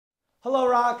Hello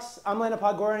Rocks, I'm Lana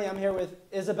Podgorny. I'm here with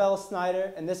Isabel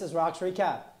Snyder and this is Rocks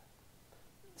Recap.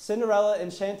 Cinderella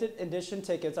Enchanted Edition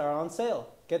tickets are on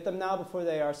sale. Get them now before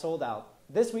they are sold out.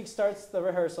 This week starts the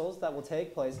rehearsals that will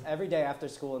take place every day after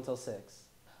school until 6.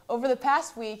 Over the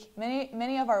past week,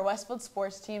 many of our Westfield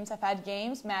sports teams have had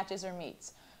games, matches, or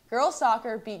meets. Girls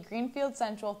soccer beat Greenfield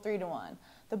Central 3-1.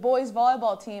 The boys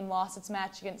volleyball team lost its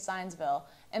match against Zionsville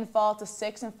and fall to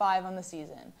 6-5 on the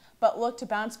season, but look to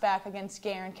bounce back against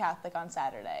Guerin Catholic on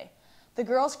Saturday. The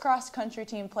girls cross-country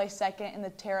team placed second in the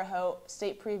Terre Haute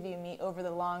State Preview meet over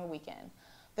the long weekend.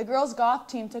 The girls golf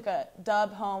team took a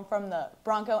dub home from the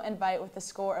Bronco Invite with a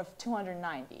score of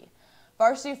 290.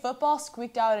 Varsity football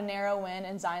squeaked out a narrow win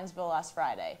in Zionsville last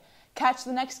Friday. Catch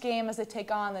the next game as they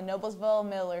take on the Noblesville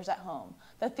Millers at home.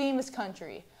 The theme is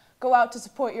country. Go out to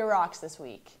support your Rocks this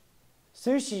week.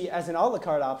 Sushi as an a la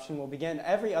carte option will begin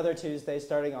every other Tuesday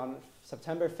starting on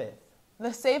September 5th.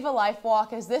 The Save a Life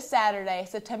Walk is this Saturday,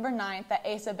 September 9th at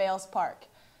Asa Bales Park.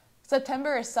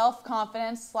 September is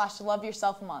Self-Confidence / Love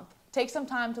Yourself Month. Take some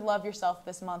time to love yourself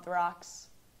this month, Rocks.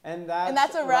 And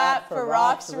that's a wrap for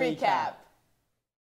Rocks Recap.